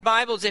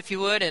Bibles, if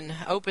you would, and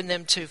open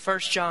them to 1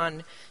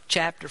 John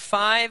chapter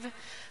 5.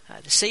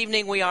 This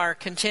evening we are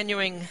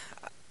continuing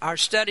our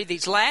study,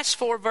 these last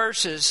four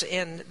verses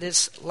in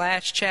this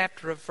last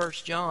chapter of 1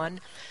 John.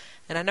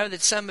 And I know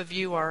that some of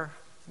you are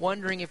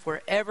wondering if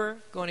we're ever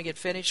going to get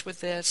finished with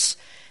this.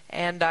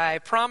 And I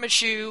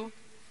promise you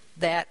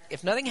that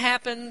if nothing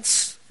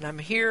happens, and I'm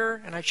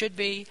here, and I should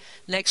be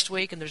next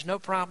week, and there's no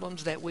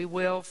problems, that we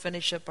will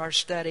finish up our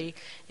study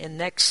in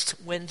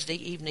next Wednesday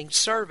evening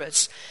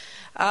service.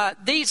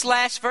 These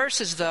last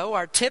verses, though,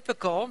 are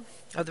typical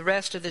of the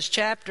rest of this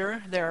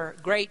chapter. There are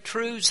great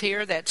truths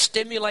here that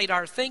stimulate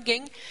our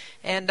thinking,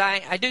 and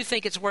I do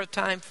think it's worth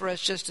time for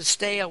us just to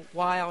stay a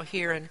while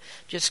here and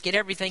just get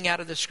everything out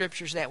of the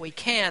Scriptures that we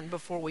can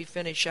before we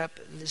finish up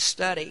this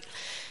study.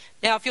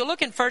 Now, if you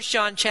look in 1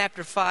 John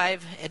chapter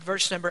 5 at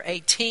verse number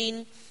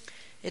 18,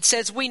 it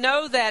says, "We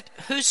know that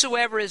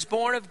whosoever is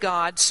born of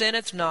God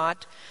sinneth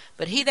not,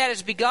 but he that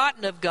is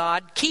begotten of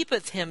God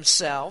keepeth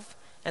himself,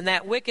 and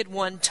that wicked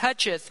one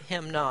toucheth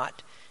him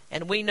not.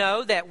 And we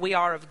know that we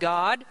are of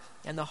God,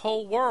 and the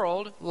whole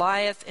world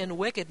lieth in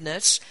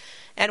wickedness.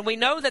 And we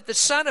know that the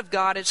Son of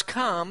God is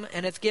come,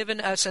 and hath given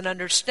us an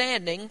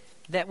understanding,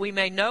 that we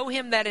may know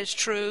him that is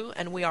true,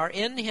 and we are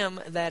in him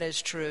that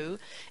is true,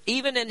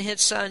 even in his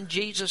Son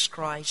Jesus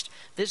Christ.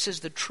 This is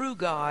the true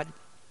God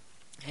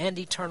and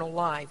eternal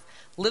life.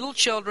 Little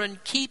children,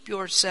 keep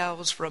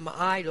yourselves from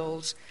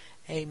idols."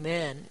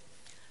 Amen.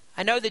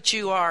 I know that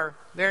you are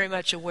very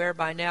much aware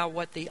by now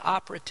what the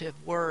operative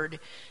word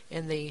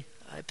in the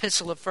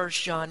epistle of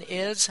 1 John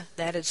is.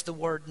 That is the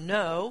word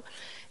know.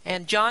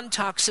 And John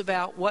talks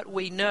about what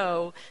we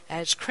know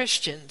as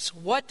Christians.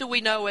 What do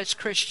we know as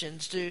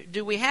Christians?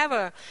 Do we have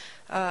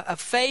a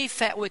faith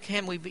that we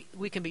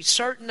can be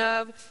certain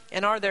of?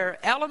 And are there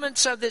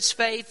elements of this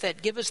faith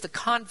that give us the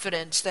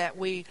confidence that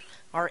we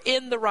are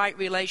in the right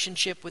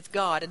relationship with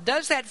God? And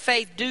does that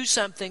faith do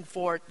something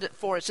for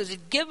us? Does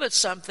it give us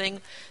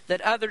something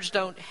that others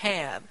don't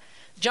have?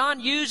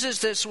 John uses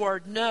this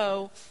word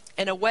know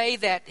in a way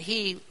that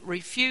he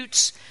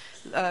refutes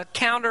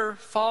counter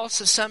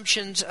false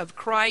assumptions of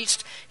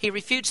Christ. He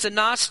refutes the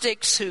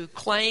Gnostics who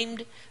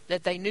claimed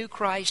that they knew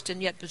Christ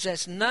and yet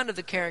possessed none of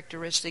the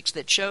characteristics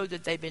that showed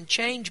that they've been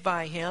changed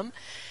by him.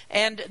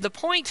 And the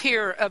point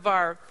here of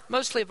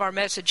mostly of our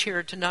message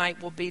here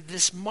tonight will be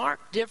this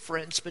marked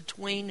difference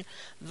between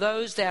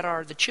those that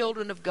are the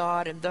children of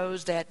God and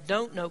those that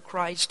don't know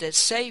Christ as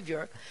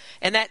Savior.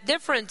 And that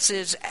difference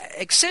is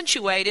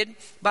accentuated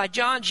by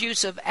John's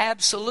use of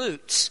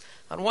absolutes.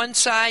 On one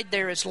side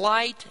there is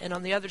light, and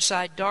on the other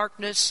side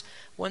darkness.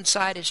 One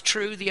side is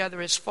true, the other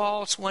is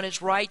false. One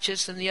is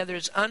righteous, and the other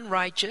is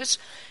unrighteous.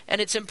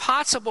 And it's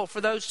impossible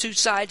for those two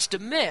sides to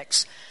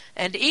mix.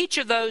 And each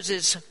of those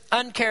is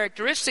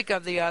uncharacteristic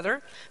of the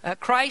other.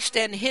 Christ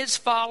and his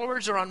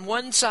followers are on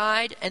one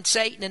side, and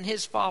Satan and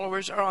his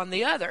followers are on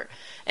the other.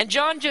 And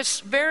John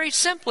just very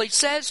simply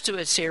says to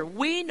us here,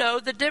 we know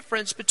the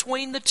difference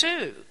between the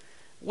two.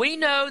 We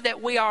know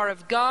that we are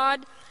of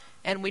God,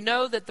 and we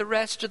know that the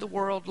rest of the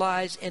world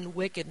lies in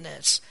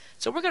wickedness.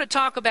 So we're going to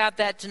talk about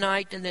that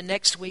tonight, and then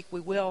next week we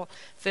will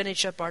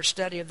finish up our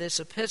study of this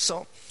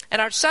epistle. And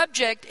our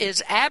subject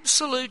is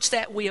absolutes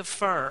that we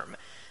affirm.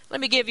 Let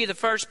me give you the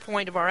first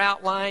point of our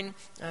outline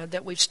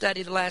that we've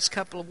studied the last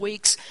couple of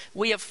weeks.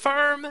 We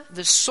affirm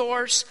the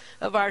source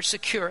of our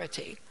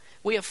security.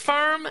 We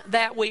affirm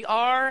that we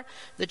are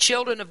the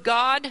children of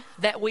God,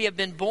 that we have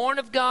been born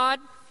of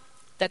God,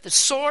 that the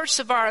source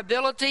of our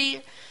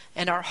ability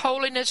and our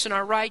holiness and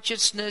our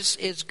righteousness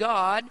is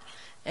God,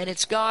 and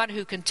it's God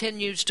who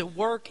continues to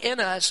work in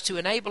us to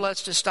enable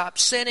us to stop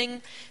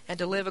sinning and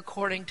to live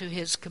according to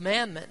his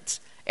commandments.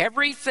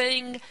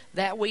 Everything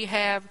that we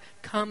have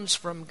comes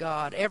from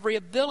God. Every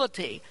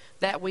ability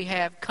that we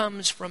have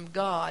comes from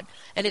God.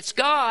 And it's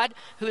God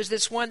who is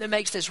this one that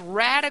makes this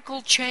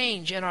radical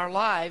change in our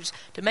lives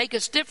to make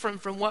us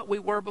different from what we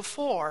were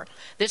before.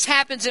 This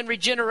happens in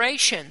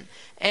regeneration.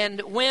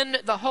 And when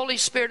the Holy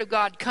Spirit of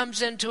God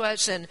comes into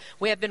us and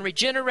we have been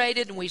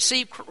regenerated and we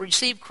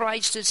receive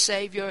Christ as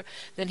Savior,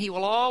 then he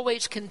will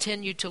always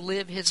continue to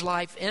live his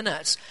life in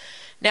us.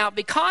 Now,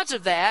 because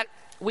of that,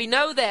 we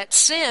know that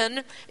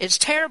sin is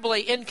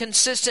terribly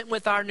inconsistent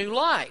with our new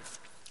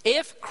life.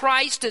 If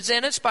Christ is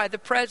in us by the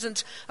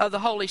presence of the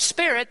Holy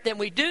Spirit, then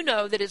we do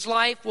know that his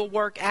life will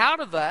work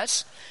out of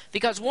us,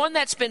 because one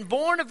that's been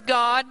born of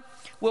God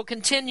will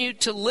continue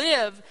to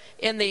live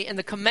in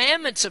the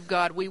commandments of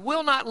God. We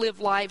will not live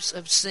lives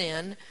of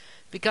sin,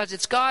 because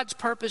it's God's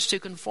purpose to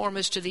conform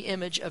us to the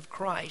image of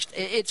Christ.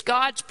 It's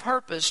God's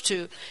purpose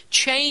to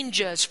change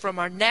us from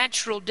our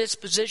natural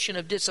disposition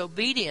of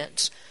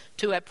disobedience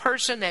to a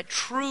person that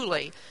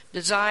truly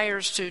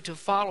desires to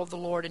follow the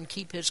Lord and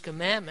keep his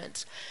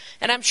commandments.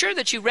 And I'm sure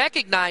that you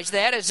recognize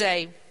that as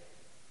a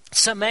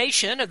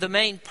summation of the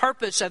main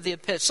purpose of the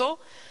epistle.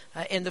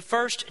 In the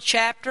first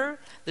chapter,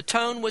 the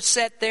tone was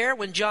set there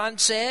when John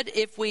said,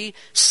 if we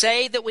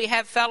say that we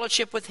have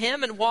fellowship with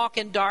him and walk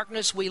in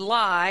darkness, we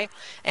lie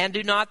and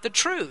do not the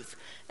truth.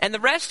 And the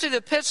rest of the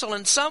epistle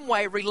in some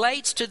way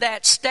relates to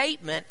that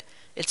statement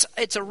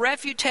It's a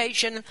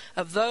refutation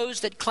of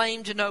those that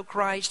claim to know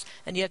Christ,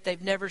 and yet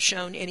they've never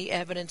shown any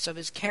evidence of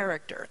his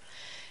character.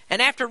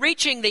 And after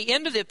reaching the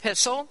end of the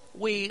epistle,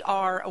 we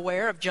are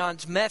aware of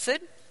John's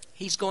method.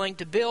 He's going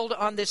to build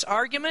on this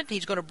argument.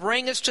 He's going to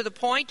bring us to the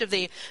point of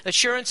the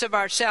assurance of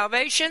our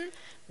salvation.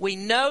 We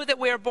know that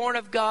we are born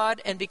of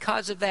God, and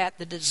because of that,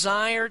 the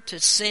desire to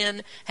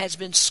sin has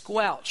been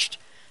squelched.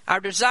 Our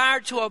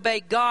desire to obey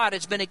God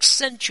has been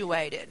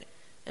accentuated.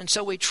 And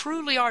so we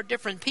truly are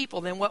different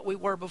people than what we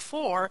were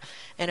before.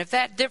 And if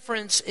that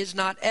difference is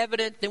not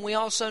evident, then we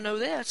also know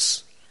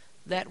this,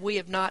 that we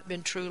have not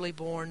been truly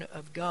born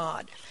of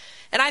God.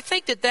 And I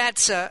think that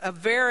that's a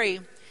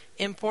very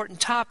important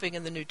topic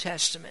in the New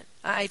Testament.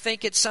 I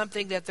think it's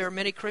something that there are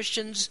many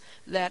Christians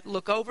that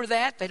look over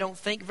that. They don't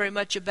think very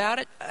much about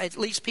it, at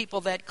least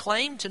people that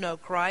claim to know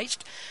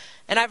Christ.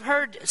 And I've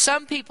heard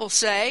some people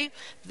say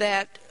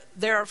that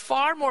there are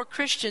far more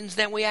Christians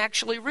than we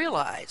actually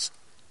realize.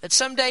 That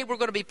someday we're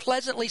going to be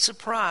pleasantly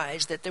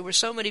surprised that there were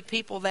so many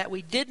people that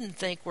we didn't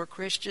think were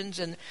Christians,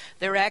 and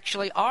there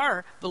actually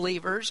are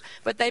believers,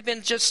 but they've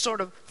been just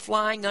sort of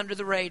flying under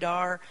the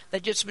radar.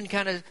 They've just been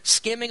kind of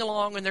skimming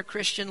along in their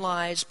Christian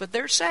lives, but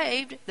they're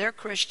saved. They're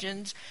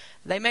Christians.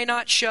 They may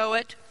not show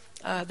it.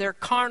 They're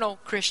carnal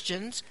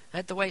Christians.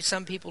 That's the way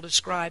some people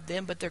describe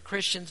them, but they're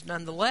Christians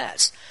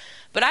nonetheless.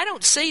 But I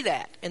don't see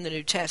that in the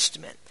New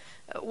Testament.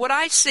 What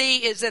I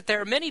see is that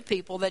there are many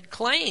people that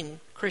claim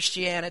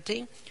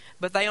Christianity,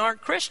 but they aren't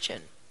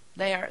Christian.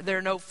 There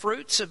are no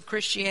fruits of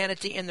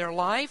Christianity in their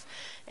life.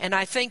 And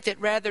I think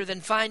that rather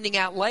than finding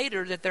out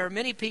later that there are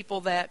many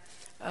people that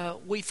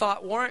we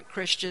thought weren't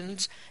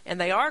Christians and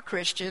they are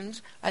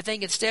Christians, I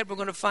think instead we're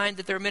going to find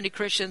that there are many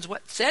Christians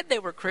what said they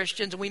were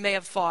Christians, and we may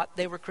have thought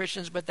they were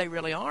Christians, but they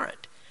really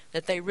aren't.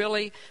 That they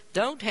really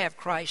don't have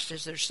Christ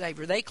as their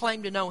Savior. They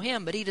claim to know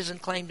him, but he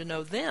doesn't claim to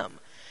know them.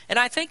 And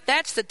I think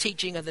that's the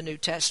teaching of the New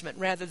Testament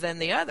rather than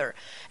the other.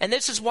 And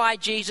this is why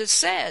Jesus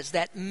says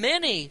that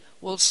many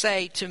will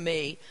say to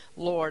me,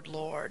 Lord,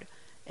 Lord.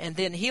 And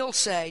then he'll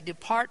say,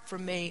 depart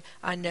from me,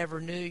 I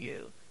never knew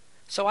you.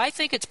 So I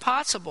think it's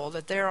possible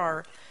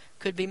that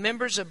could be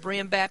members of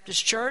Berean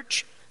Baptist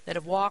Church that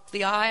have walked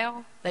the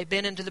aisle. They've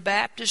been into the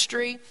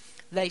baptistry.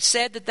 They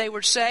said that they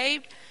were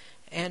saved,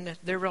 and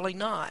they're really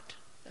not.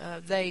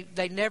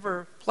 They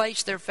never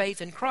placed their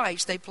faith in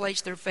Christ. They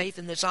placed their faith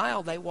in this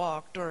aisle they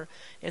walked or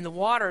in the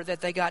water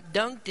that they got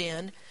dunked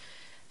in,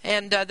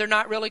 and they're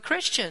not really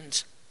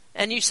Christians.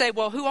 And you say,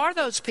 well, who are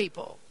those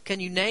people? Can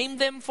you name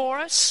them for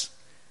us?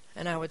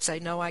 And I would say,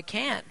 no, I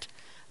can't,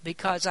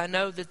 because I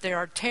know that there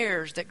are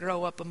tares that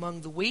grow up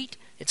among the wheat.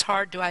 It's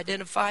hard to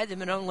identify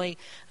them, and only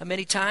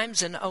many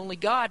times, and only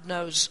God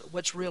knows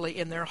what's really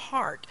in their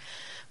heart.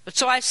 But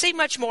so I see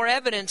much more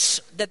evidence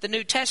that the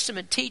New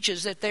Testament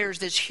teaches that there's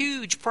this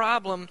huge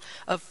problem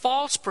of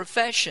false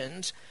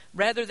professions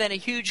rather than a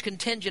huge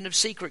contingent of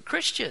secret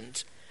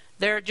Christians.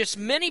 There are just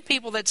many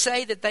people that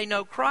say that they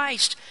know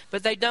Christ,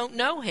 but they don't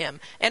know him.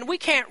 And we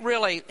can't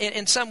really,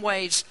 in some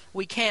ways,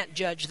 we can't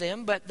judge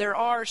them, but there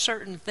are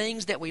certain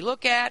things that we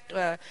look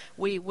at.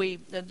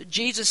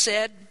 Jesus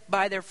said,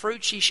 by their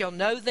fruits ye shall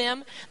know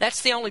them. That's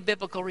the only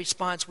biblical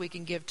response we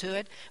can give to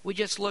it. We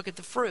just look at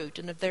the fruit,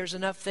 and if there's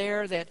enough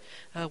there that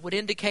would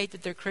indicate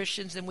that they're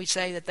Christians, then we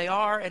say that they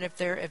are, and if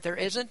there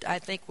isn't, I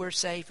think we're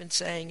safe in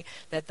saying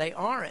that they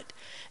aren't.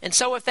 And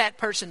so if that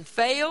person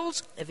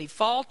fails, if he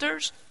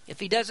falters, if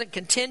he doesn't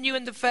continue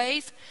in the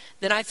faith,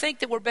 then I think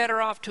that we're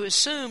better off to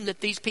assume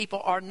that these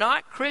people are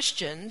not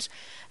Christians,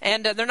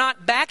 and they're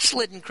not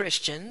backslidden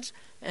Christians.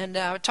 And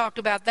I talked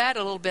about that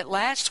a little bit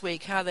last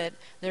week, how that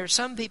there are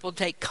some people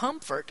take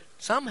comfort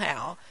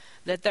somehow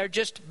that they're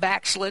just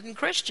backslidden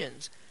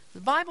Christians.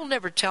 The Bible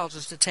never tells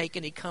us to take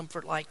any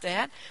comfort like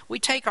that. We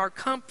take our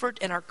comfort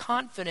and our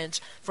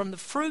confidence from the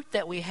fruit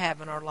that we have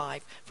in our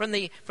life, from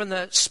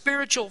the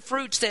spiritual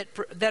fruits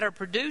that are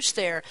produced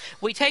there.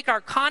 We take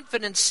our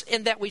confidence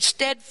in that we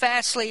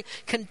steadfastly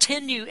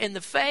continue in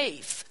the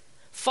faith.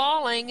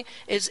 Falling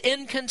is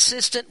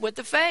inconsistent with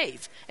the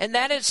faith. And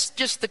that is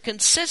just the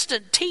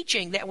consistent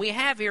teaching that we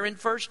have here in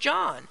 1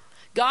 John.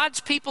 God's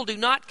people do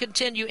not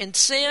continue in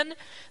sin,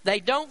 they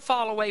don't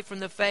fall away from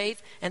the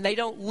faith, and they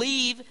don't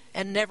leave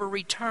and never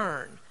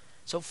return.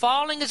 So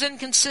falling is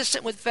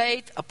inconsistent with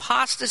faith,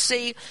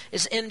 apostasy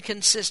is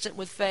inconsistent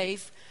with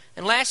faith.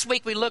 And last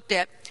week we looked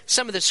at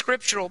some of the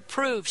scriptural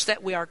proofs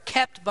that we are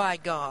kept by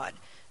God.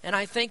 And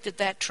I think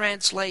that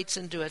translates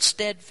into a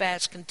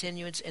steadfast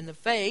continuance in the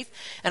faith.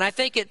 And I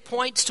think it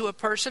points to a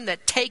person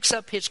that takes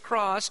up his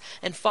cross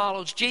and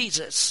follows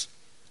Jesus,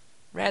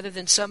 rather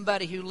than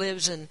somebody who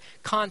lives in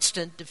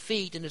constant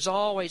defeat and is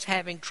always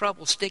having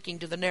trouble sticking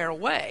to the narrow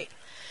way.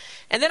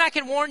 And then I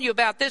can warn you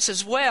about this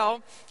as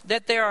well,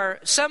 that there are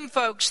some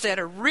folks that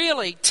are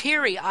really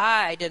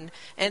teary-eyed,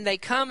 and they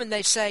come and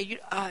they say,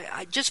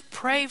 I just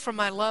pray for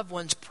my loved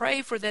ones,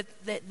 pray for that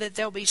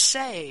they'll be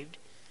saved.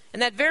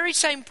 And that very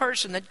same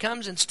person that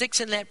comes and sticks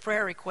in that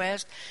prayer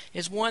request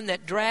is one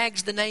that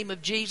drags the name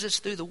of Jesus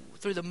through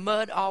the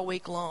mud all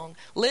week long,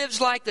 lives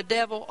like the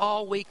devil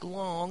all week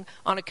long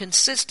on a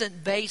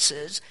consistent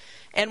basis,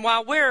 And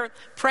while we're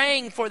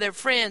praying for their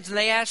friends and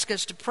they ask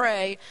us to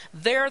pray,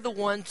 they're the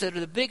ones that are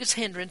the biggest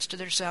hindrance to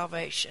their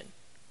salvation.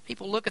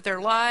 People look at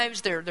their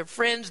lives, their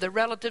friends, their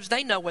relatives.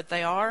 They know what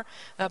they are,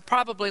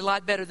 probably a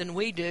lot better than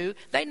we do.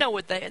 They know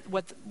what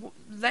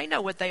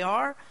they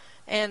are,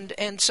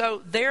 and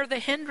so they're the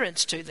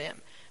hindrance to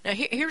them. Now,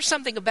 here's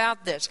something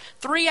about this: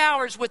 3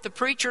 hours with the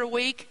preacher a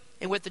week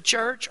and with the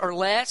church or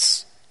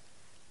less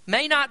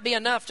may not be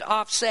enough to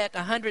offset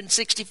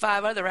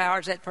 165 other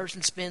hours that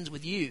person spends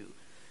with you.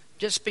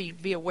 Just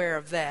be aware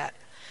of that.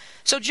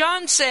 So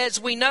John says,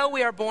 we know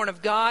we are born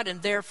of God,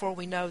 and therefore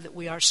we know that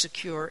we are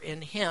secure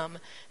in Him.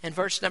 And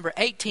verse number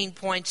 18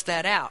 points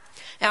that out.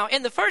 Now,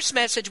 in the first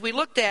message, we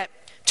looked at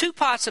two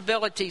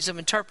possibilities of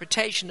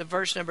interpretation of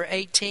verse number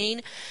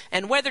 18,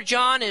 and whether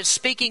John is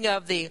speaking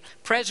of the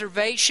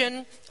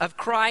preservation of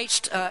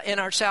Christ in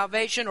our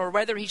salvation, or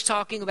whether he's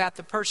talking about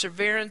the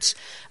perseverance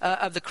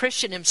of the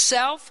Christian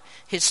himself,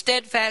 his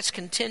steadfast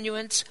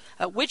continuance,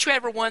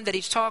 whichever one that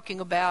he's talking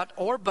about,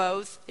 or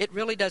both, it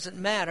really doesn't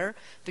matter,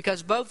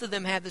 because both of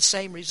them have the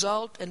same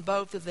result and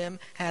both of them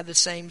have the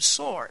same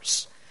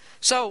source.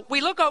 So we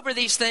look over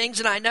these things,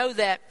 and I know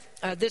that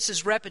this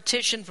is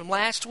repetition from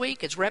last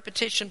week. It's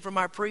repetition from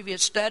our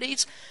previous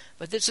studies.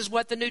 But this is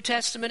what the New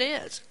Testament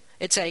is.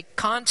 It's a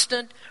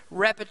constant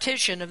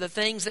repetition of the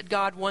things that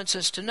God wants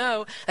us to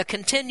know, a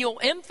continual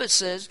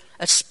emphasis,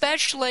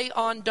 especially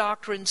on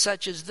doctrine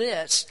such as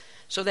this,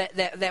 so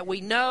that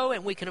we know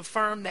and we can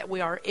affirm that we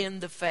are in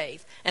the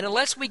faith. And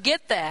unless we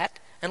get that,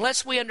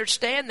 unless we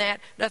understand that,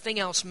 nothing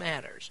else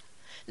matters.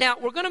 Now,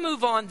 we're going to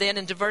move on then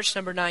into verse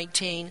number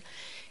 19.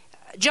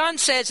 John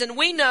says, and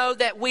we know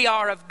that we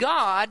are of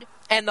God,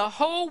 and the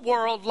whole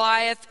world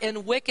lieth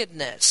in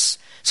wickedness.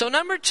 So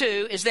number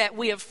 2 is that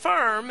we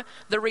affirm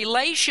the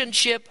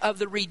relationship of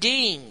the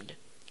redeemed,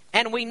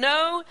 and we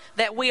know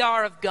that we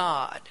are of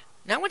God.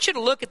 Now I want you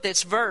to look at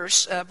this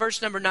verse,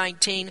 verse number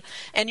 19,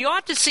 and you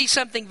ought to see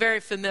something very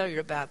familiar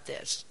about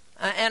this.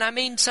 And I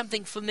mean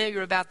something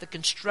familiar about the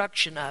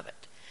construction of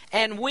it.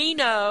 And we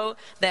know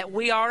that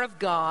we are of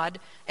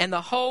God, and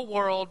the whole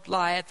world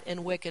lieth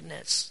in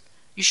wickedness.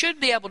 You should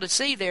be able to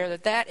see there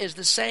that that is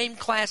the same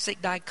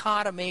classic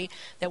dichotomy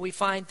that we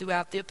find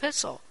throughout the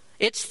epistle.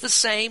 It's the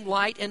same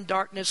light and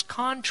darkness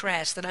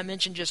contrast that I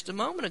mentioned just a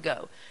moment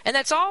ago. And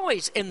that's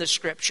always in the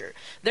Scripture.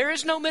 There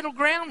is no middle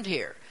ground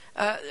here.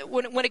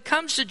 When it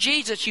comes to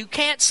Jesus, you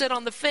can't sit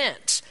on the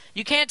fence.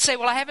 You can't say,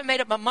 well, I haven't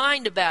made up my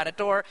mind about it,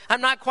 or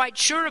I'm not quite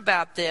sure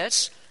about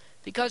this.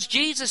 Because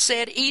Jesus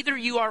said, either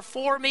you are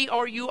for me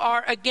or you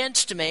are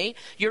against me.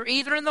 You're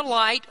either in the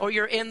light or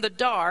you're in the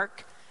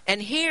dark.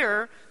 And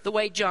here, the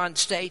way John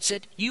states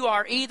it, you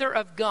are either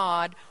of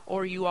God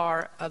or you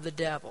are of the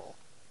devil.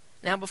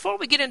 Now, before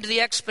we get into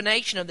the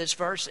explanation of this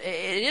verse, it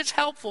is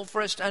helpful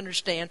for us to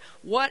understand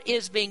what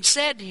is being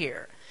said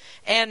here.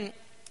 And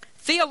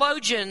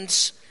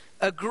theologians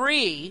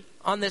agree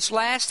on this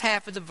last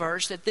half of the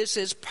verse that this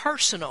is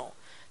personal.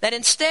 That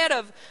instead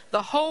of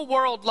the whole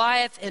world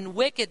lieth in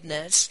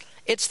wickedness,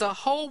 it's the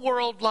whole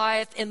world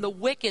lieth in the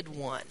wicked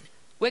one.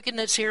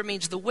 Wickedness here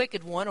means the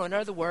wicked one, or in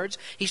other words,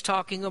 he's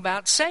talking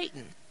about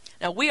Satan.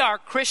 Now, we are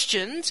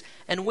Christians,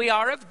 and we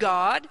are of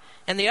God,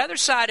 and the other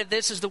side of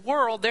this is the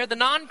world. They're the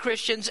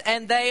non-Christians,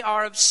 and they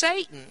are of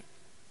Satan.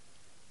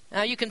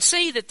 Now, you can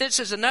see that this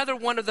is another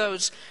one of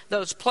those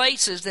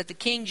places that the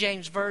King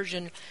James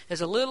Version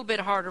is a little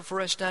bit harder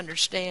for us to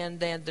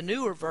understand than the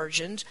newer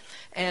versions,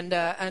 and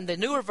the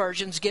newer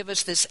versions give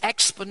us this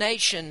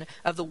explanation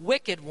of the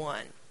wicked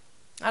one.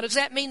 Now, does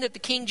that mean that the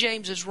King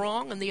James is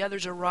wrong and the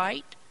others are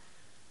right?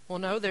 Well,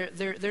 no,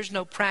 there's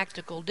no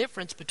practical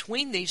difference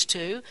between these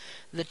two.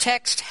 The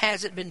text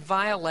hasn't been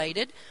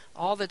violated.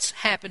 All that's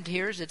happened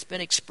here is it's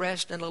been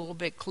expressed in a little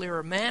bit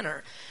clearer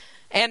manner.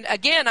 And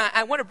again,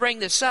 I want to bring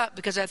this up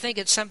because I think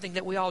it's something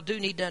that we all do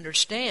need to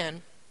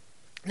understand,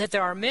 that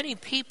there are many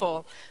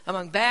people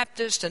among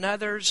Baptists and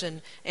others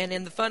and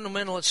in the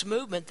fundamentalist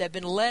movement that have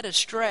been led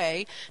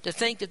astray to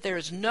think that there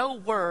is no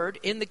word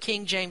in the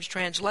King James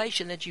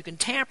translation that you can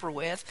tamper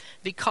with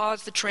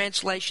because the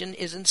translation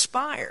is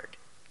inspired.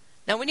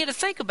 Now, we need to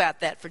think about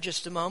that for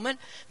just a moment,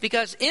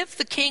 because if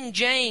the King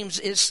James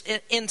is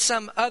in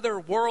some other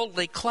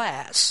worldly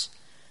class,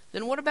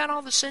 then what about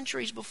all the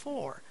centuries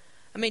before?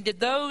 I mean, did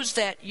those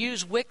that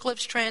use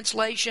Wycliffe's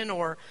translation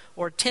or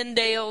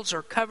Tyndale's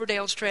or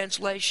Coverdale's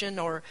translation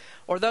or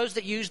those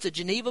that use the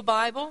Geneva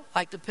Bible,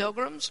 like the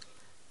Pilgrims,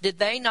 did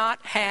they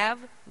not have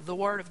the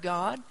Word of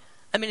God?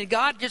 I mean, did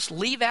God just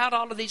leave out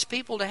all of these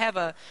people to have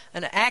an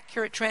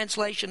accurate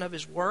translation of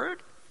His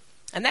Word?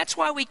 And that's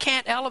why we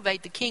can't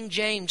elevate the King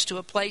James to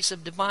a place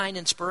of divine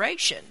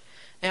inspiration.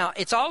 Now,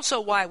 it's also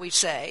why we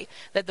say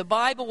that the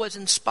Bible was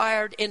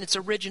inspired in its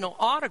original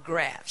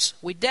autographs.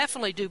 We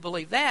definitely do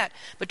believe that,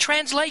 but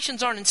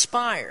translations aren't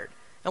inspired.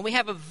 And we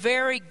have a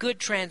very good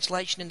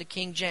translation in the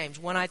King James,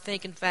 one I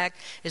think, in fact,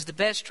 is the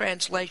best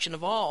translation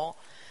of all.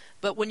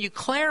 But when you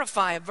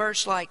clarify a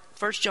verse like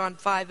 1 John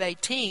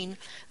 5:18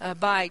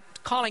 by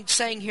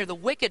saying here the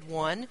wicked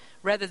one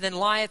rather than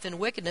lieth in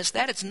wickedness,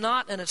 that is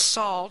not an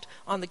assault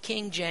on the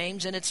King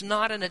James, and it's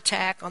not an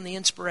attack on the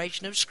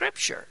inspiration of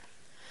Scripture.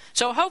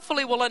 So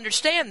hopefully we'll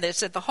understand this,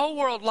 that the whole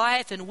world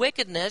lieth in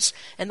wickedness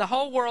and the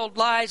whole world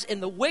lies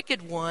in the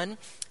wicked one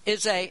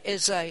is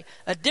a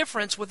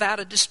difference without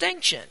a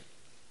distinction.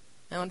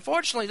 Now,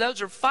 unfortunately,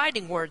 those are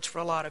fighting words for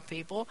a lot of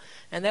people,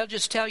 and they'll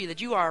just tell you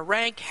that you are a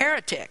rank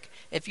heretic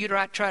if you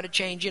try to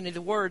change any of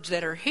the words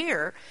that are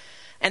here.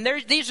 And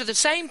these are the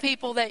same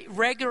people that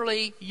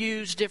regularly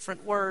use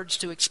different words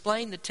to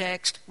explain the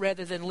text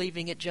rather than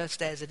leaving it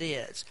just as it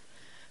is.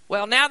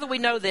 Well, now that we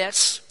know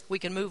this, we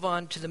can move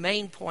on to the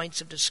main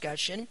points of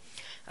discussion.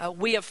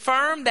 We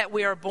affirm that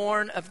we are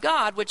born of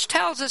God, which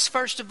tells us,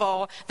 first of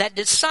all, that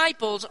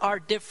disciples are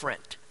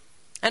different.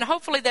 And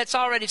hopefully that's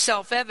already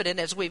self-evident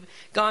as we've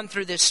gone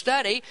through this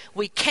study.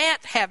 We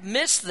can't have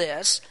missed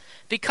this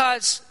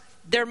because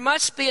there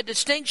must be a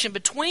distinction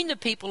between the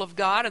people of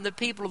God and the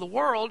people of the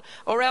world,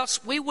 or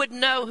else we wouldn't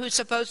know who's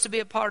supposed to be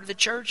a part of the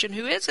church and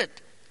who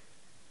isn't.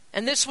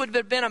 And this would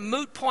have been a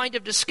moot point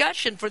of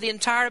discussion for the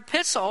entire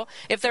epistle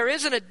if there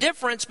isn't a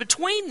difference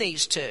between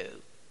these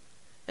two.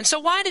 And so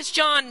why does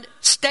John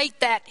state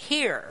that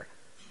here?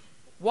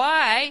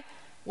 Why,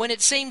 when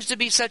it seems to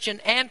be such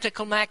an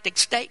anticlimactic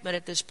statement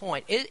at this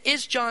point?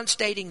 Is John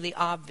stating the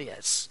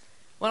obvious?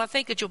 Well, I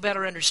think that you'll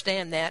better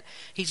understand that.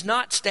 He's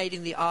not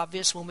stating the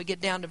obvious when we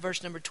get down to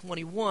verse number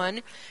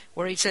 21,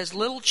 where he says,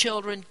 "Little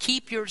children,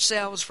 keep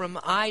yourselves from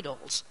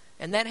idols."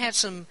 And that has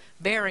some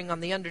bearing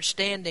on the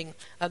understanding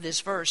of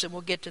this verse, and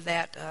we'll get to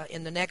that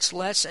in the next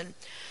lesson.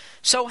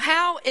 So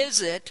how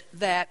is it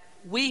that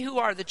we who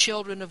are the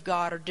children of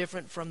God are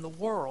different from the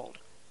world?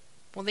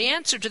 Well, the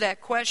answer to that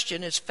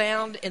question is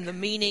found in the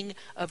meaning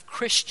of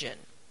Christian.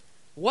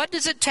 What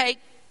does it take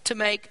to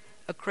make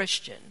a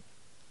Christian?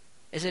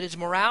 Is it his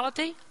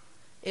morality?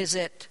 Is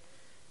it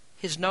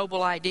his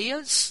noble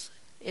ideas?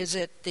 Is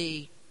it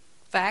the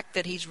fact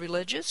that he's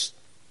religious?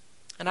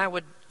 And I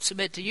would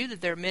submit to you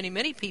that there are many,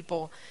 many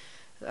people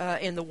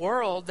in the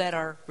world that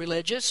are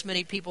religious,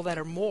 many people that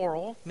are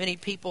moral, many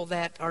people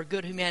that are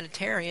good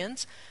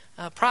humanitarians.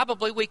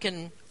 Probably we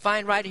can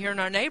find right here in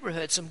our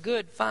neighborhood some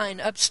good, fine,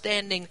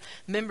 upstanding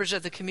members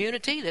of the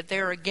community that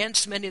they're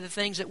against many of the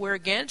things that we're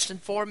against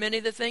and for many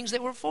of the things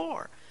that we're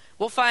for.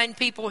 We'll find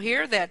people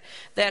here that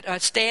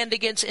stand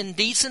against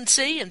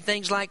indecency and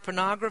things like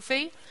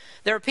pornography.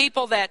 There are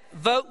people that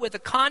vote with a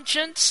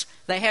conscience.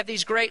 They have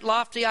these great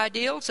lofty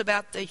ideals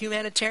about the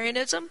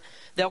humanitarianism.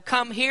 They'll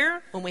come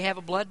here when we have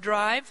a blood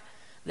drive.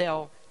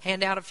 They'll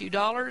hand out a few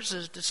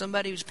dollars to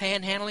somebody who's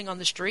panhandling on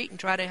the street and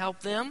try to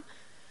help them.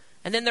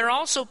 And then there are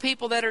also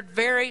people that are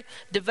very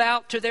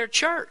devout to their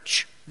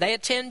church. They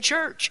attend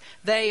church.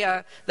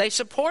 They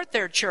support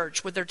their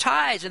church with their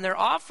tithes and their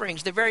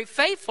offerings. They're very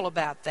faithful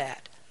about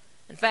that.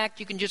 In fact,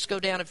 you can just go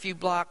down a few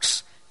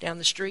blocks down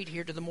the street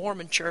here to the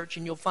Mormon church,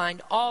 and you'll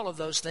find all of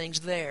those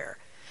things there.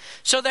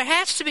 So there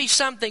has to be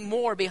something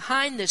more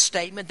behind this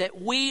statement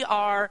that we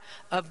are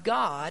of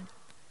God.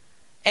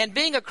 And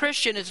being a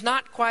Christian is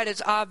not quite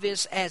as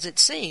obvious as it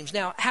seems.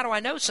 Now, how do I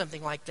know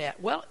something like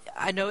that? Well,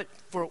 I know it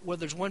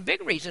there's one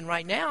big reason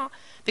right now.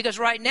 Because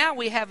right now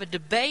we have a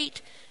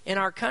debate in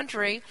our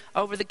country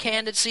over the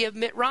candidacy of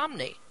Mitt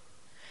Romney.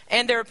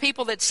 And there are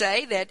people that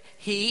say that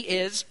he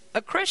is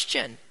a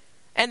Christian.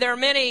 And there are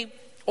many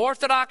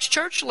Orthodox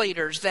church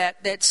leaders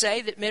that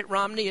say that Mitt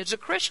Romney is a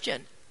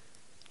Christian.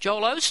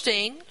 Joel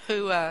Osteen,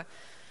 who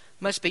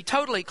must be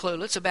totally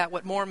clueless about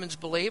what Mormons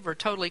believe or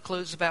totally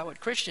clueless about what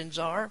Christians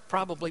are,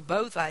 probably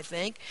both, I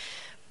think,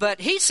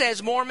 but he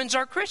says Mormons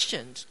are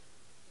Christians.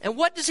 And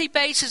what does he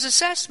base his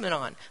assessment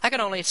on? I can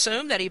only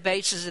assume that he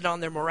bases it on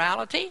their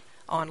morality,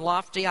 on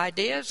lofty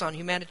ideas, on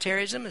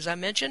humanitarianism, as I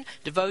mentioned,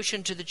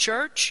 devotion to the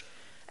church,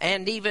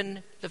 and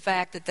even the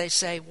fact that they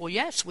say, well,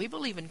 yes, we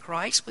believe in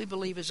Christ, we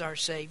believe as our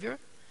Savior.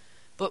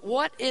 But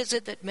what is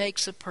it that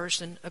makes a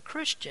person a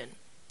Christian?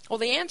 Well,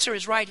 the answer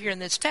is right here in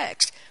this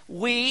text.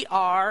 We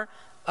are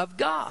of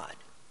God.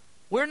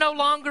 We're no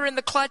longer in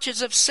the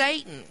clutches of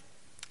Satan.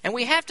 And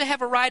we have to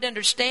have a right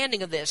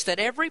understanding of this, that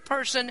every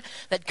person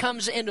that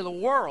comes into the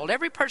world,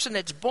 every person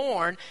that's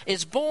born,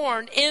 is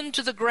born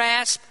into the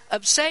grasp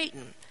of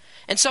Satan.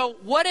 And so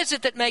what is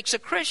it that makes a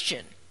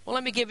Christian? Well,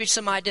 let me give you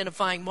some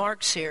identifying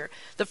marks here.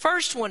 The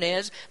first one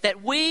is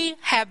that we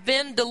have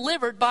been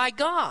delivered by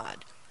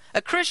God.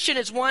 A Christian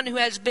is one who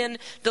has been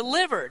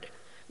delivered.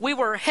 We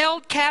were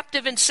held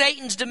captive in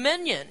Satan's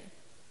dominion.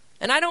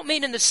 And I don't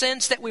mean in the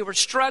sense that we were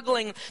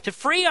struggling to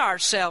free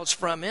ourselves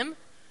from him.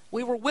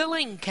 We were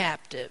willing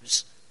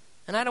captives.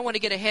 And I don't want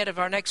to get ahead of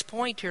our next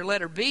point here,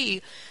 letter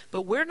B,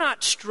 but we're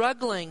not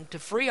struggling to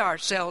free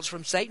ourselves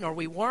from Satan, or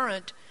we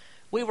weren't.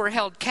 We were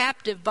held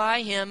captive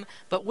by him,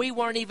 but we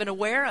weren't even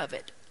aware of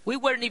it. We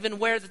weren't even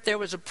aware that there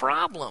was a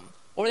problem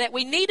or that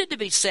we needed to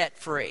be set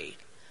free.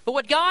 But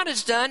what God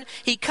has done,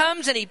 he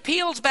comes and he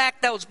peels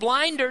back those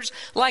blinders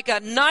like a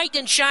knight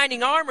in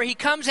shining armor. He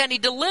comes and he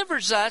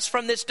delivers us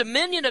from this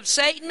dominion of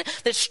Satan,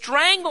 this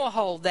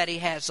stranglehold that he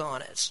has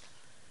on us.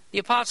 The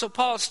Apostle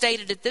Paul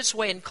stated it this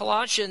way in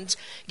Colossians,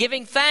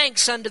 giving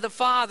thanks unto the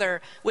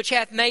Father, which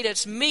hath made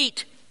us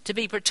meet to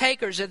be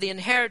partakers of the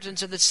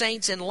inheritance of the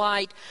saints in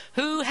light,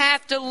 who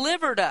hath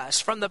delivered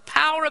us from the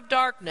power of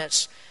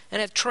darkness,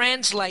 and hath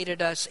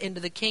translated us into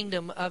the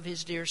kingdom of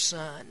his dear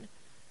Son.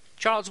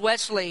 Charles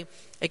Wesley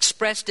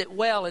expressed it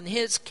well in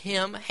his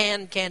hymn,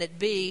 Hand Can It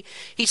Be?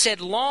 He said,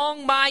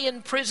 long my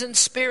imprisoned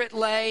spirit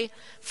lay,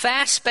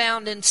 fast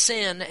bound in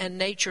sin and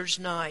nature's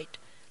night.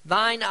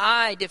 Thine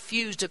eye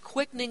diffused a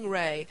quickening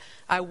ray.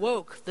 I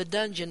woke, the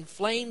dungeon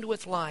flamed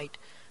with light.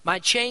 My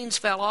chains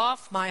fell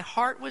off, my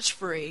heart was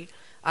free.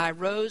 I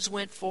rose,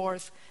 went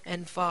forth,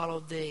 and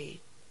followed thee.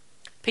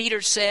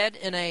 Peter said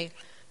in a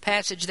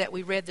passage that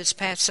we read this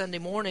past Sunday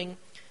morning,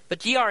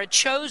 but ye are a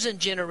chosen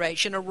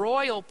generation, a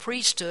royal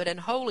priesthood, and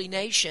holy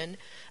nation,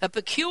 a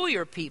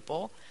peculiar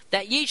people,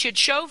 that ye should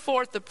show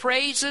forth the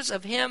praises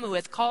of him who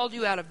hath called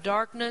you out of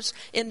darkness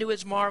into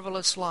his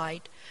marvelous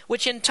light,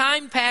 which in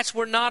time past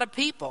were not a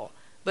people,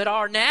 but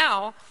are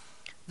now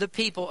the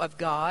people of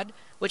God,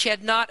 which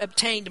had not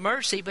obtained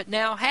mercy, but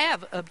now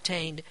have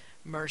obtained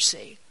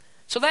mercy.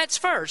 So that's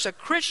first. A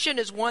Christian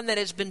is one that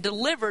has been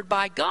delivered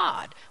by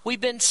God.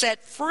 We've been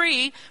set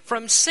free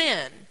from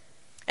sin.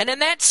 And in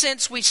that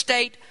sense, we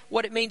state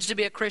what it means to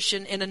be a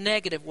Christian in a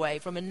negative way,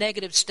 from a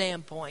negative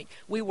standpoint.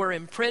 We were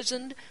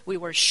imprisoned, we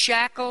were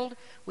shackled,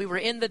 we were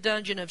in the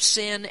dungeon of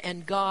sin,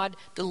 and God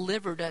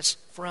delivered us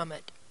from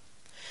it.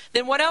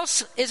 Then what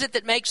else is it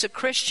that makes a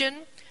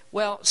Christian?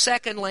 Well,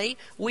 secondly,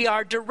 we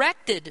are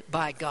directed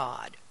by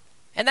God.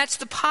 And that's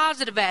the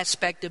positive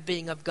aspect of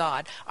being of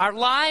God. Our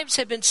lives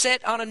have been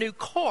set on a new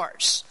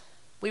course.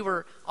 We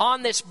were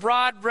on this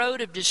broad road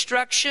of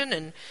destruction,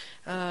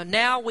 and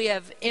now we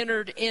have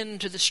entered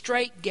into the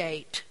straight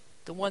gate,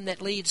 the one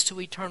that leads to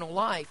eternal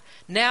life.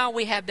 Now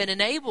we have been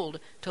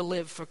enabled to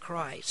live for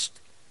Christ.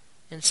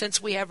 And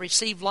since we have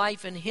received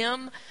life in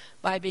him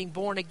by being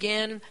born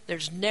again,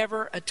 there's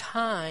never a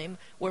time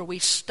where we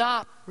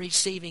stop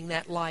receiving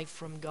that life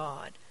from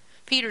God.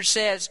 Peter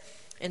says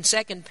in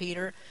 2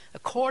 Peter,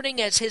 according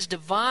as his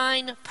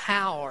divine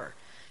power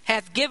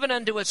hath given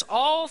unto us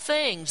all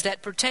things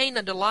that pertain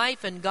unto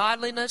life and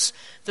godliness,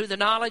 through the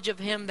knowledge of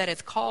him that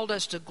hath called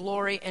us to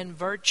glory and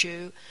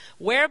virtue,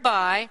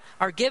 whereby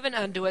are given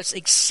unto us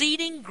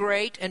exceeding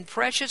great and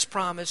precious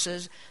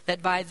promises,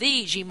 that by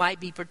these ye might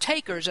be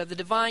partakers of the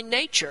divine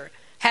nature,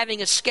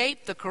 having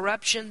escaped the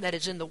corruption that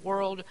is in the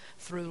world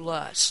through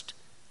lust.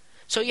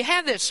 So you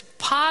have this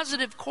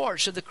positive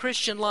course of the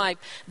Christian life.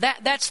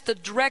 That's the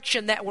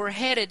direction that we're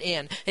headed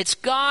in. It's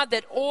God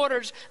that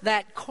orders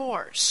that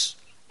course.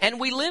 And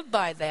we live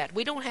by that.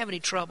 We don't have any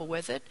trouble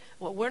with it.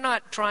 Well, we're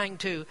not trying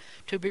to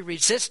be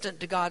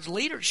resistant to God's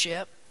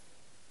leadership.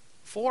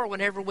 For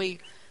whenever we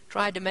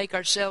tried to make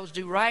ourselves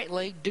do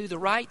the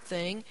right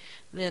thing,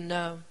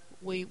 then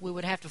we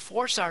would have to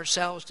force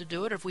ourselves to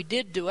do it. Or if we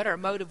did do it, our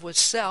motive was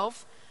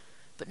self.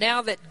 But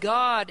now that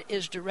God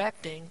is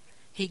directing,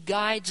 he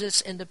guides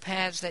us into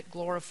paths that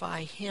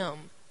glorify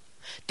him.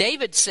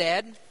 David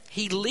said,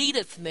 he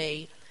leadeth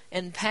me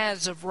in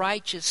paths of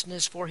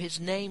righteousness for his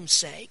name's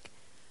sake.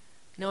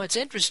 You know, it's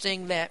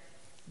interesting that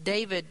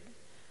David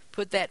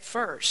put that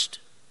first.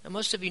 Now,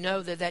 most of you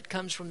know that that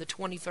comes from the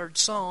 23rd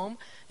Psalm,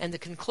 and the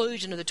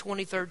conclusion of the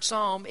 23rd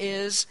Psalm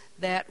is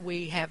that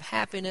we have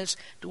happiness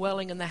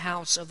dwelling in the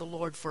house of the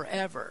Lord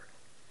forever.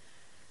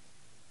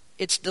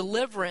 It's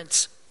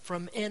deliverance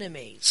from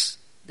enemies.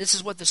 This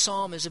is what the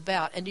psalm is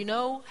about. And you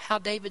know how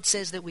David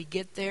says that we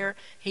get there?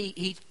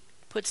 He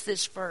puts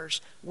this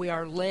first. We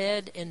are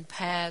led in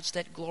paths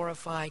that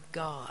glorify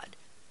God.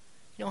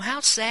 You know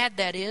how sad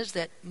that is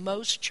that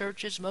most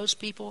churches, most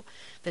people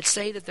that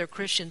say that they're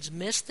Christians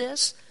miss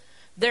this?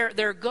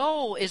 Their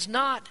goal is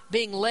not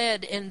being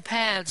led in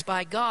paths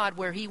by God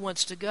where he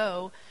wants to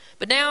go.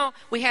 But now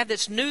we have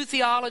this new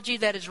theology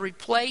that has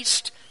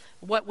replaced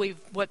what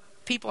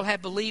people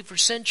have believed for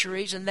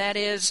centuries, and that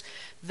is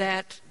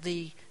that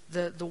the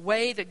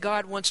way that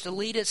God wants to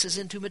lead us is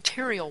into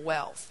material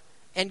wealth.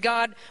 And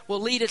God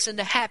will lead us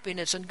into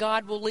happiness, and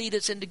God will lead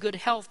us into good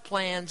health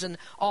plans and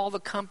all the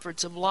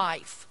comforts of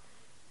life.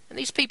 And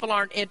these people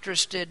aren't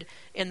interested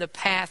in the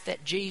path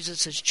that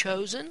Jesus has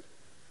chosen.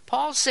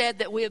 Paul said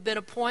that we have been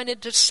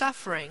appointed to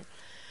suffering.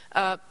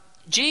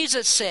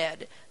 Jesus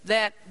said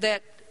that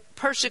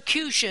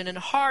persecution and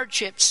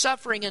hardship,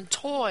 suffering and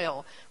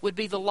toil would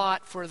be the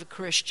lot for the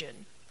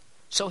Christian.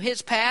 So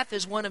his path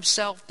is one of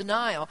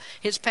self-denial.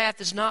 His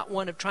path is not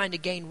one of trying to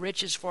gain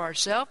riches for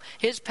ourselves.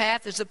 His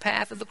path is the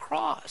path of the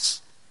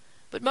cross.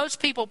 But most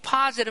people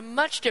posit a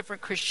much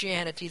different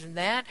Christianity than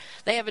that.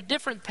 They have a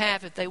different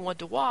path that they want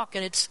to walk,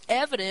 and it's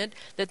evident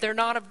that they're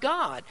not of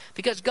God,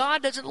 because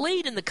God doesn't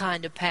lead in the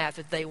kind of path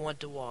that they want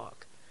to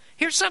walk.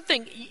 Here's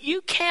something.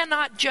 You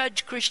cannot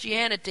judge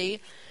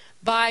Christianity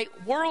by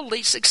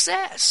worldly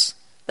success.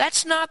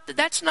 That's not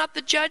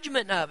the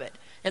judgment of it.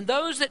 And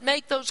those that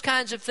make those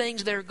kinds of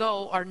things their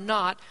goal are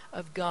not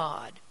of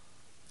God.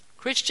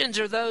 Christians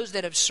are those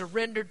that have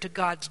surrendered to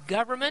God's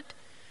government.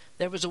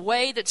 There was a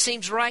way that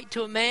seems right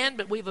to a man,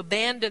 but we've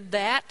abandoned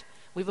that.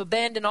 We've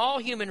abandoned all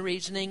human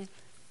reasoning.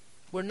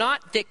 We're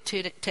not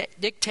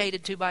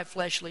dictated to by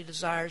fleshly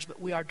desires,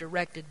 but we are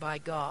directed by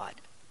God.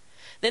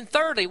 Then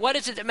thirdly, what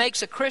is it that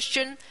makes a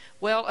Christian?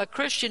 Well, a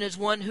Christian is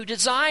one who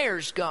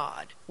desires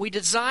God. We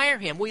desire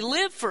Him. We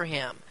live for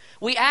Him.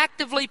 We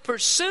actively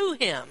pursue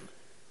Him.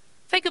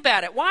 Think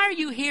about it. Why are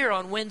you here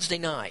on Wednesday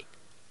night?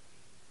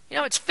 You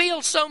know, it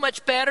feels so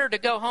much better to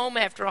go home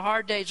after a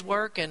hard day's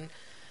work and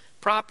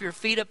prop your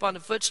feet up on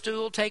the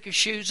footstool, take your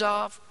shoes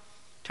off,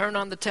 turn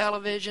on the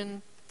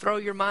television, throw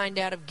your mind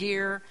out of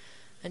gear,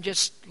 and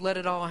just let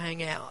it all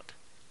hang out.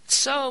 It's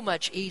so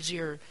much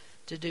easier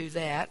to do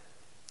that.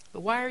 But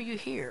why are you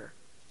here?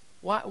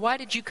 Why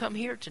did you come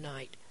here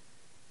tonight?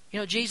 You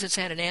know, Jesus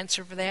had an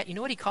answer for that. You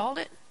know what He called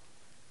it?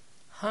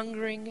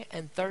 Hungering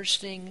and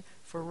thirsting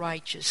for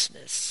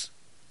righteousness.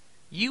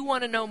 You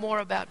want to know more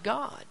about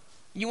God.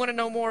 You want to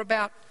know more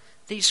about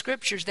these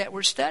scriptures that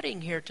we're studying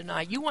here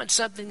tonight. You want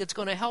something that's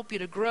going to help you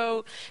to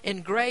grow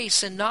in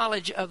grace and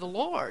knowledge of the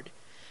Lord.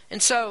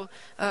 And so,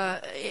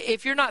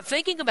 if you're not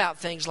thinking about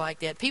things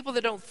like that, people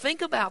that don't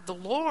think about the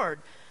Lord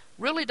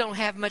really don't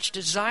have much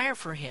desire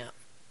for Him.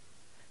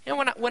 You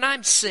know, when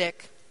I'm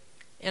sick,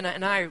 and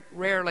I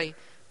rarely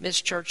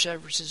miss church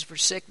services for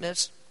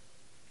sickness,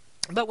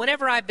 but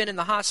whenever I've been in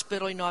the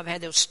hospital, you know, I've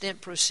had those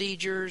stent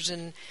procedures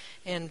and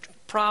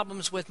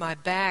problems with my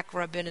back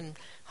where I've been in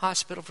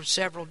hospital for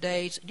several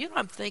days. Do you know what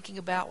I'm thinking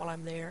about while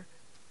I'm there?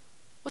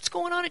 What's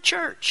going on at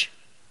church?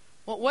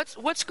 Well,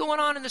 what's going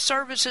on in the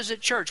services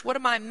at church? What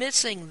am I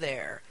missing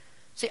there?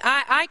 See,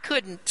 I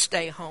couldn't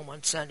stay home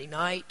on Sunday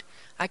night.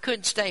 I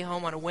couldn't stay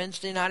home on a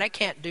Wednesday night. I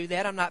can't do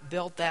that. I'm not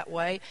built that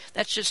way.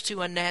 That's just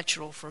too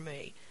unnatural for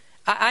me.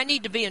 I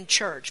need to be in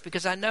church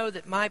because I know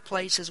that my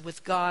place is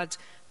with God's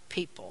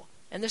people.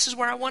 And this is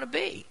where I want to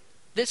be.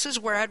 This is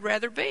where I'd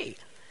rather be.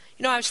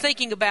 You know, I was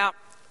thinking about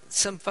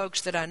some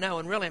folks that I know,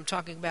 and really I'm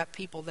talking about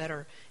people that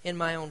are in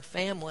my own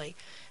family.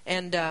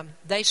 And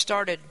they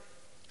started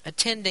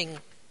attending,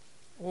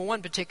 well,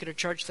 one particular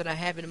church that I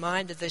have in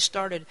mind, that they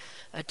started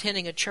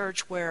attending a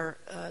church where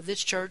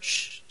this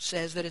church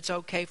says that it's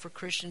okay for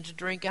Christians to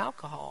drink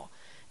alcohol.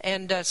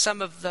 And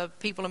some of the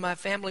people in my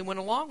family went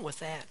along with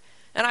that.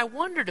 And I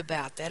wondered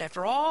about that.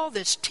 After all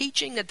this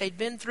teaching that they'd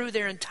been through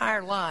their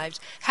entire lives,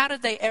 how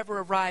did they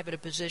ever arrive at a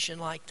position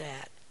like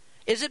that?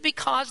 Is it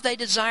because they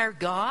desire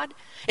God?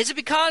 Is it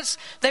because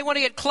they want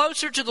to get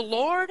closer to the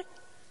Lord?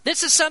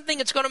 This is something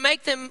that's going to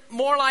make them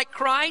more like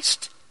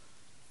Christ?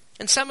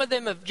 And some of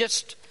them have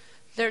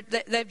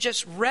they've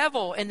just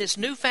revel in this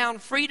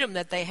newfound freedom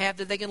that they have,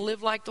 that they can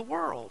live like the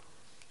world.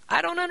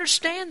 I don't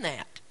understand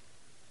that,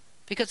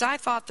 because I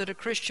thought that a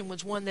Christian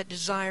was one that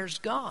desires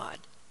God.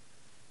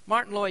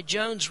 Martin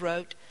Lloyd-Jones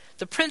wrote,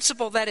 "The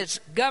principle that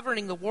is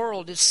governing the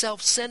world is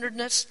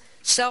self-centeredness,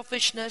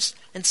 selfishness,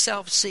 and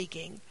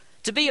self-seeking.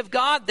 To be of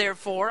God,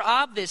 therefore,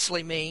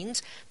 obviously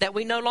means that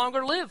we no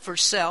longer live for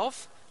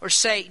self or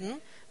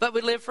Satan, but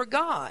we live for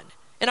God.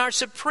 And our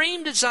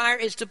supreme desire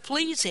is to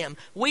please Him.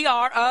 We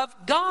are of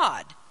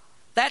God.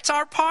 That's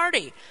our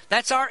party.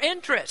 That's our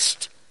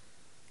interest.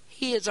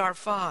 He is our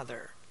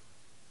Father."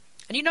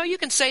 And you know, you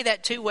can say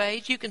that two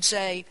ways. You can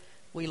say,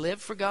 we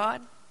live for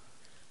God,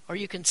 or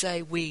you can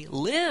say, we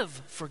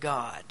live for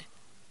God.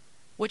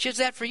 Which is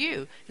that for you?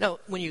 You know,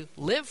 when you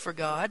live for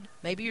God,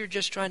 maybe you're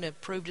just trying to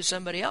prove to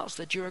somebody else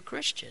that you're a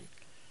Christian.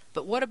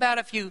 But what about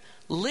if you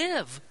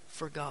live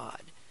for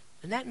God?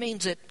 And that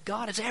means that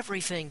God is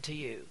everything to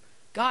you.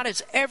 God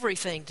is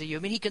everything to you. I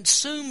mean, He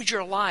consumes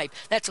your life.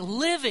 That's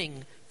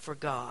living for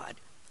God.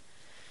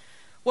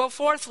 Well,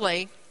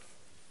 fourthly,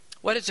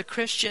 what is a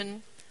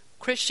Christian?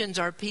 Christians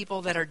are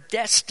people that are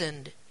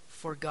destined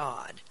for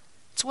God.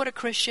 That's what a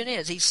Christian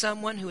is. He's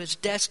someone who is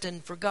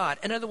destined for God.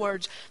 In other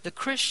words, the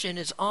Christian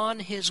is on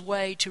his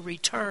way to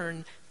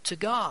return to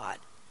God.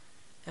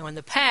 Now, in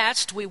the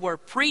past, we were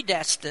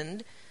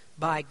predestined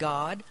by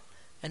God,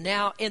 and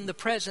now in the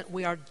present,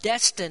 we are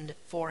destined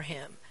for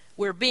Him.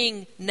 We're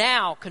being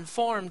now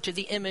conformed to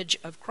the image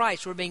of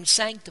Christ. We're being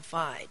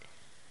sanctified.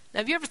 Now,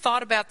 have you ever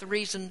thought about the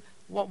reason,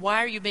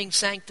 why are you being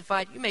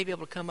sanctified? You may be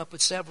able to come up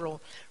with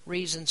several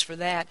reasons for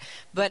that.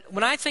 But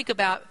when I think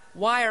about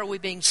why are we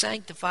being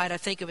sanctified, I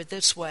think of it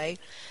this way,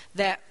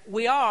 that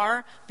we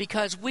are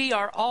because we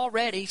are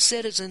already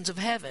citizens of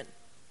heaven.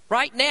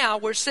 Right now,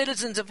 we're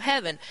citizens of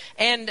heaven,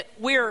 and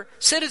we're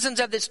citizens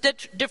of this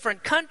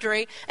different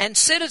country, and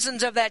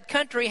citizens of that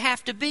country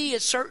have to be a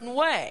certain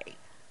way.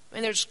 I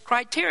mean, there's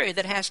criteria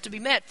that has to be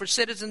met for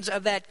citizens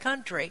of that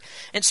country.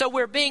 And so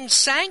we're being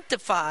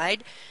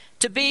sanctified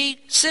to be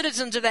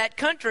citizens of that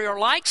country, or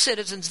like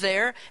citizens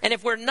there, and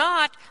if we're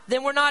not,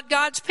 then we're not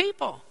God's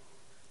people.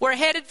 We're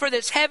headed for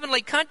this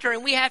heavenly country,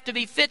 and we have to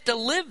be fit to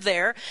live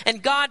there,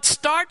 and God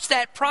starts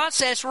that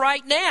process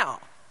right now.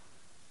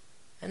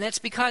 And that's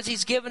because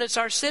He's given us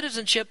our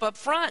citizenship up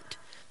front.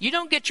 You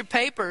don't get your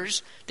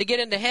papers to get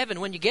into heaven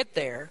when you get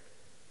there.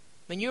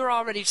 I mean, you're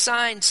already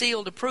signed,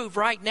 sealed, approved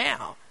right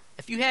now.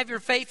 If you have your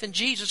faith in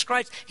Jesus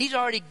Christ, He's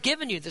already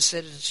given you the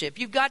citizenship.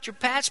 You've got your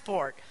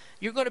passport.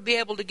 You're going to be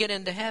able to get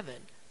into heaven.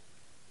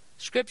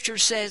 Scripture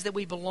says that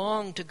we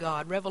belong to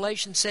God.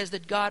 Revelation says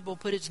that God will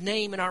put His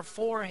name in our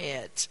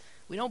foreheads.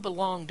 We don't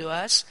belong to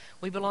us.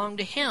 We belong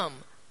to Him.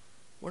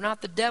 We're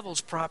not the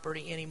devil's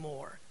property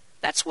anymore.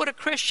 That's what a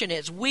Christian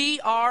is. We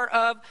are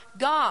of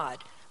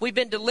God. We've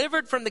been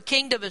delivered from the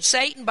kingdom of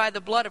Satan by the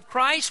blood of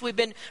Christ. We've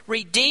been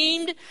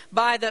redeemed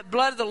by the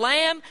blood of the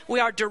Lamb. We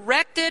are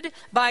directed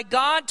by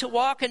God to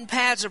walk in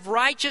paths of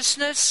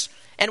righteousness.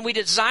 And we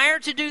desire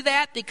to do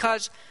that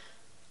because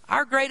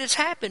our greatest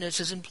happiness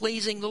is in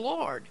pleasing the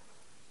Lord.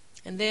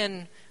 And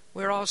then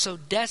we're also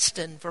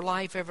destined for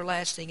life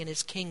everlasting in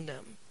His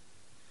kingdom.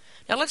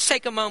 Now let's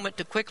take a moment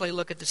to quickly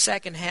look at the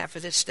second half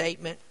of this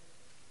statement.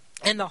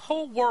 And the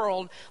whole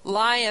world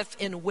lieth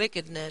in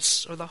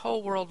wickedness, or the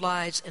whole world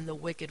lies in the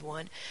wicked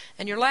one.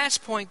 And your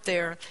last point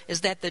there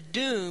is that the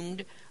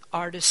doomed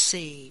are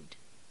deceived.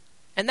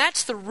 And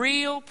that's the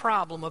real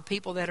problem of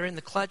people that are in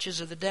the clutches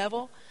of the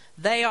devil.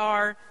 They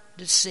are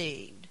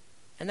deceived.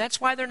 And that's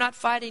why they're not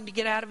fighting to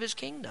get out of his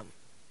kingdom.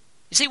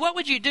 You see, what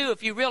would you do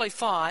if you really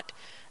thought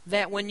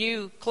that when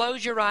you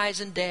close your eyes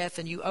in death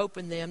and you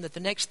open them, that the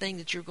next thing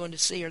that you're going to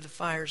see are the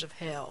fires of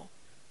hell?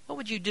 What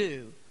would you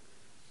do?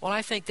 Well,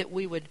 I think that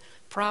we would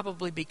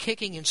probably be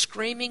kicking and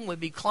screaming. We'd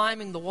be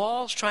climbing the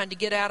walls trying to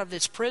get out of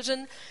this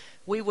prison.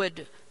 We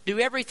would do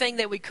everything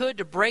that we could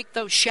to break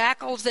those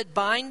shackles that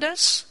bind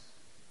us.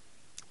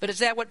 But is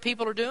that what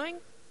people are doing?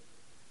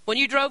 When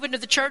you drove into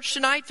the church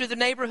tonight through the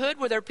neighborhood,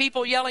 were there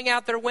people yelling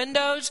out their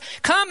windows,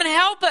 "Come and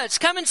help us,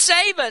 come and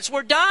save us,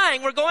 we're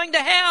dying, we're going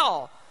to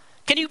hell.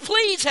 Can you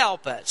please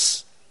help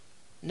us?"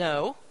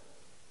 No.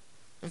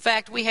 In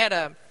fact, we had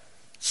a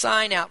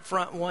sign out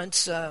front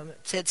once,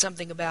 said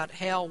something about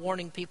hell,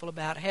 warning people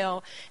about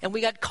hell, and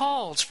we got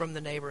calls from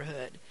the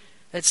neighborhood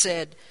that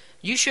said,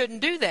 "You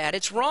shouldn't do that.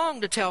 It's wrong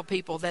to tell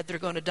people that they're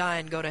going to die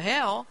and go to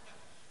hell."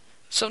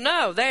 So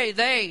no,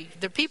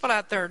 the people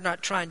out there are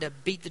not trying to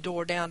beat the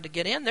door down to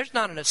get in. There's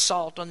not an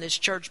assault on this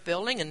church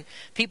building and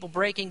people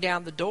breaking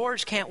down the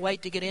doors can't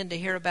wait to get in to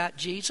hear about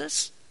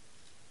Jesus.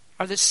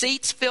 Are the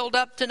seats filled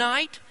up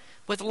tonight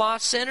with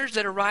lost sinners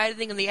that are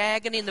writhing in the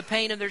agony and the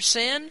pain of their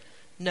sin?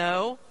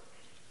 No.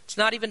 It's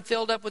not even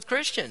filled up with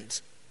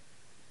Christians.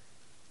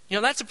 You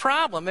know, that's a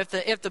problem. If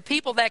the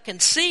people that can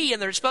see and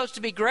they're supposed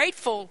to be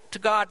grateful to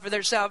God for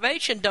their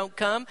salvation don't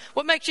come,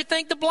 what makes you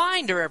think the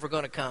blind are ever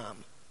going to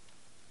come?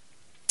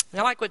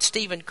 I like what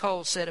Stephen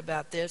Cole said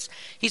about this.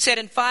 He said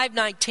in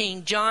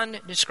 5:19, John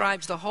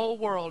describes the whole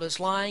world as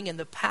lying in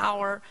the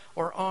power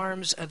or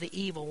arms of the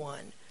evil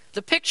one.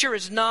 The picture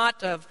is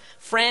not of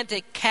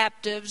frantic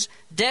captives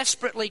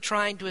desperately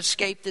trying to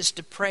escape this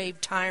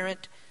depraved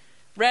tyrant.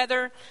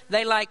 Rather,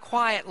 they lie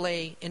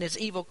quietly in his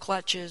evil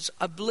clutches,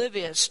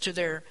 oblivious to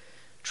their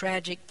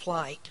tragic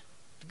plight.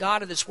 The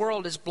God of this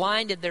world has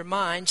blinded their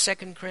minds,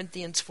 2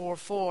 Corinthians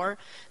 4:4.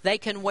 They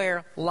can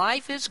wear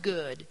 "life is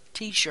good"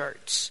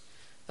 t-shirts,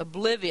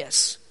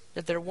 oblivious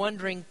that they're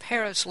wandering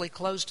perilously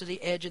close to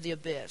the edge of the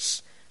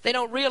abyss. They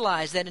don't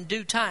realize that in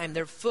due time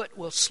their foot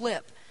will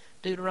slip,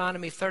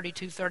 Deuteronomy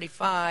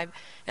 32:35,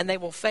 and they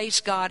will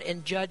face God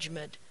in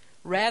judgment.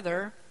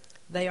 Rather,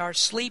 they are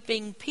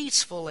sleeping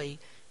peacefully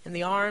in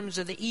the arms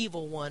of the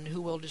evil one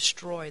who will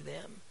destroy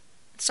them.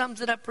 It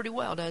sums it up pretty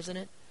well, doesn't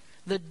it?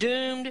 The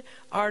doomed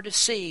are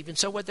deceived. And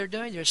so what they're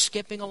doing, they're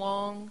skipping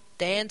along,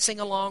 dancing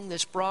along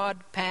this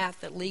broad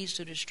path that leads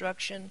to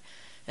destruction.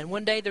 And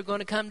one day they're going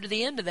to come to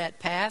the end of that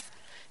path,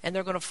 and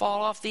they're going to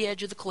fall off the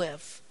edge of the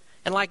cliff.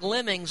 And like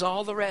lemmings,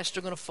 all the rest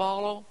are going to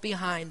follow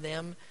behind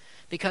them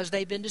because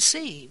they've been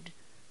deceived.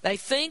 They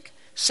think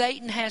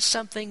Satan has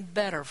something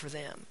better for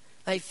them.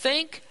 They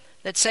think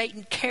that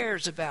Satan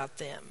cares about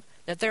them,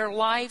 that their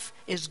life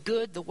is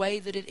good the way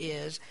that it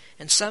is,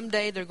 and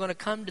someday they're going to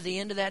come to the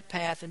end of that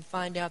path and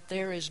find out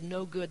there is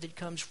no good that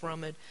comes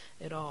from it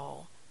at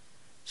all.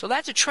 So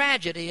that's a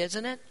tragedy,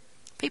 isn't it?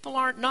 People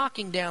aren't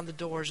knocking down the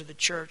doors of the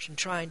church and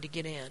trying to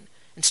get in.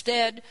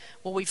 Instead,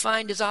 what we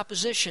find is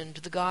opposition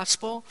to the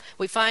gospel.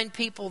 We find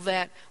people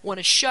that want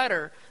to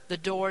shutter the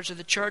doors of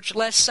the church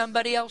lest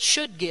somebody else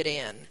should get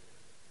in.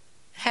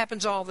 It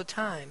happens all the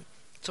time.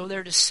 So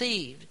they're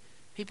deceived.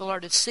 People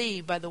are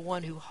deceived by the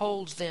one who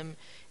holds them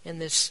in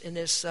this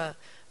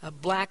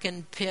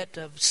blackened pit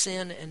of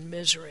sin and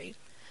misery.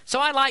 So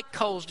I like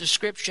Cole's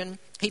description.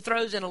 He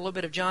throws in a little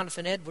bit of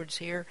Jonathan Edwards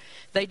here.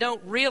 They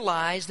don't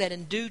realize that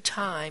in due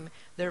time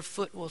their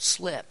foot will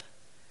slip.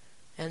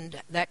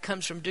 And that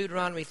comes from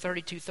Deuteronomy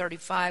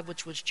 32:35,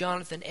 which was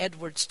Jonathan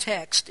Edwards'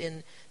 text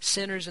in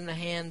Sinners in the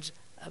Hands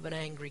of an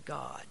Angry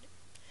God.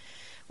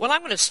 Well, I'm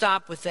going to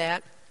stop with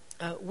that.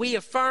 We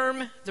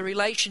affirm the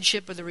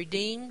relationship of the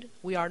redeemed.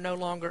 We are no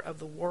longer of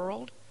the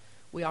world.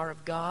 We are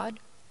of God.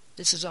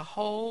 This is a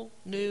whole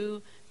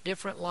new,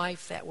 different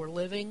life that we're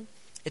living.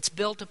 It's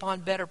built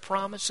upon better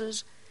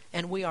promises,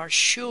 and we are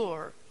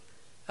sure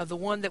of the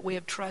one that we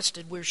have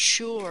trusted. We're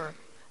sure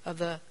of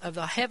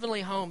the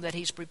heavenly home that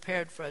He's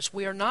prepared for us.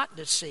 We are not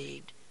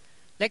deceived.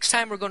 Next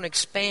time we're going to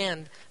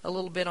expand a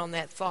little bit on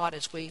that thought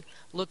as we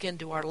look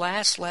into our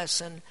last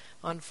lesson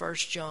on 1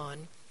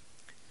 John.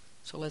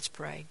 So let's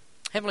pray.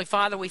 Heavenly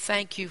Father, we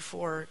thank You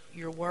for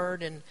Your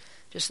word and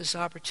just this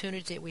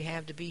opportunity that we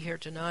have to be here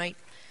tonight.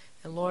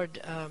 And Lord,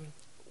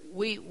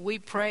 we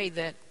pray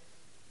that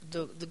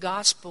the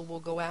gospel will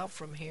go out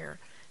from here,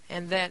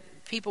 and that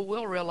people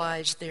will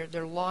realize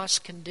their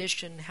lost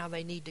condition, how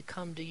they need to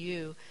come to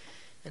you.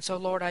 And so,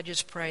 Lord, I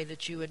just pray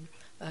that you would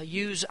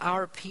use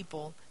our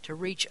people to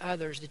reach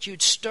others, that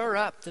you'd stir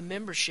up the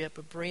membership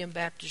of Berean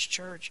Baptist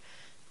Church,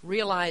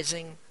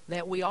 realizing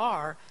that we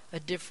are a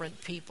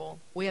different people.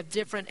 We have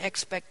different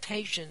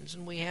expectations,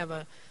 and we have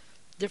a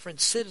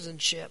different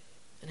citizenship,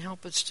 and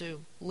help us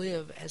to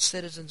live as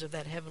citizens of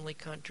that heavenly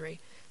country.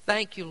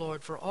 Thank you,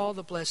 Lord, for all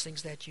the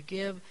blessings that you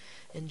give.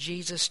 In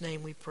Jesus'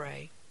 name we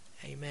pray.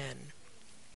 Amen.